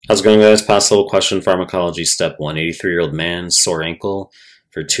How's it going, guys? Past level question pharmacology step 1. 83-year-old man, sore ankle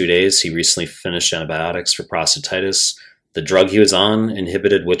for 2 days. He recently finished antibiotics for prostatitis. The drug he was on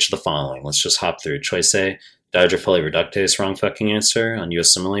inhibited which of the following? Let's just hop through. Choice A, dihydrofolate reductase, wrong fucking answer. On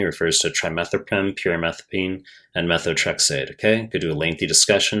USMLE refers to trimethoprim, pyrimethamine, and methotrexate. Okay, could do a lengthy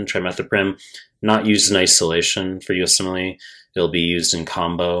discussion. Trimethoprim, not used in isolation for USMLE. It'll be used in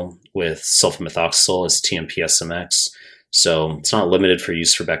combo with sulfamethoxazole as TMP-SMX. So it's not limited for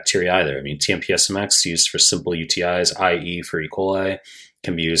use for bacteria either. I mean, TMP-SMX used for simple UTIs, i.e. for E. coli,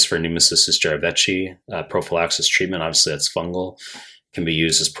 can be used for pneumocystis jirovecii, prophylaxis treatment. Obviously, that's fungal. Can be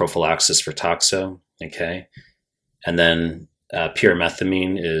used as prophylaxis for toxo. Okay, and then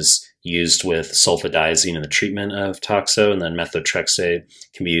pyrimethamine is used with sulfadiazine in the treatment of toxo, and then methotrexate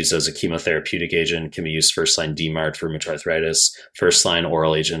can be used as a chemotherapeutic agent. Can be used first-line DMARD for rheumatoid arthritis, first-line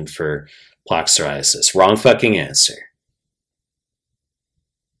oral agent for plaque psoriasis. Wrong fucking answer.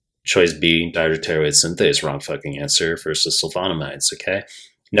 Choice B, dihydropyridine synthase, wrong fucking answer, versus sulfonamides, okay?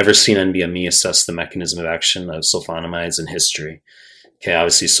 Never seen NBME assess the mechanism of action of sulfonamides in history. Okay,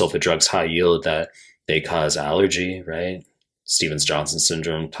 obviously sulfa drugs high yield that they cause allergy, right? Stevens-Johnson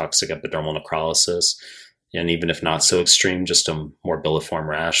syndrome, toxic epidermal necrolysis, and even if not so extreme, just a morbilliform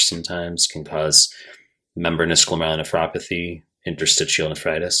rash sometimes can cause membranous glomerulonephropathy, interstitial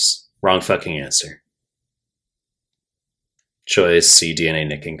nephritis. Wrong fucking answer. Choice C, DNA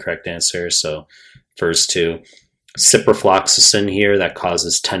nicking, correct answer. So first two, ciprofloxacin here, that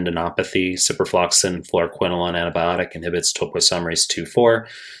causes tendinopathy. Ciprofloxacin, fluoroquinolone antibiotic, inhibits topoisomerase 2,4.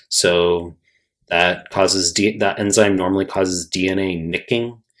 So that enzyme normally causes DNA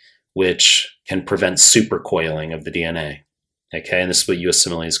nicking, which can prevent supercoiling of the DNA. Okay, and this is what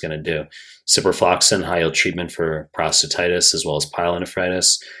USMLE is going to do. Ciprofloxacin, high yield treatment for prostatitis as well as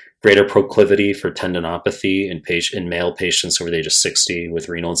pyelonephritis. Greater proclivity for tendinopathy in male patients over the age of 60 with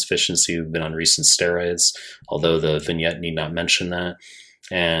renal insufficiency who've been on recent steroids, although the vignette need not mention that.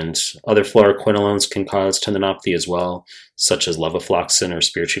 And other fluoroquinolones can cause tendinopathy as well, such as levofloxacin or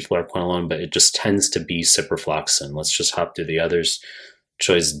respiratory fluoroquinolone, but it just tends to be ciprofloxacin. Let's just hop through the others.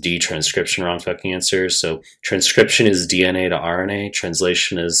 Choice D, transcription, wrong fucking answer. So transcription is DNA to RNA,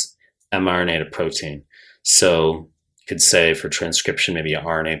 translation is mRNA to protein. So could say for transcription, maybe a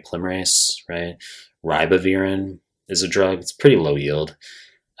RNA polymerase, right? Ribavirin is a drug. It's pretty low yield.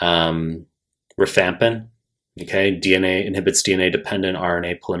 Rifampin, okay, inhibits DNA-dependent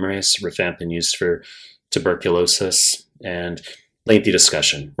RNA polymerase. Rifampin used for tuberculosis. And lengthy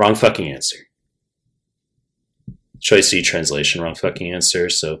discussion. Wrong fucking answer. Choice C, translation, wrong fucking answer.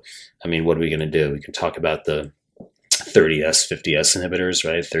 So, I mean, what are we going to do? We can talk about the 30S, 50S inhibitors,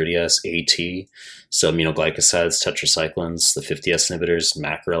 right? 30S, AT, so aminoglycosides, tetracyclines, the 50S inhibitors,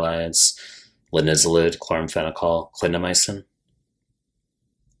 macrolides, linezolid, chloramphenicol, clindamycin.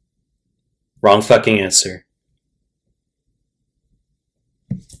 Wrong fucking answer.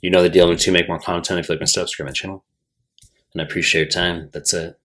 You know the deal. I'm going to make more content. If you like my stuff, subscribe my channel. And I appreciate your time. That's it.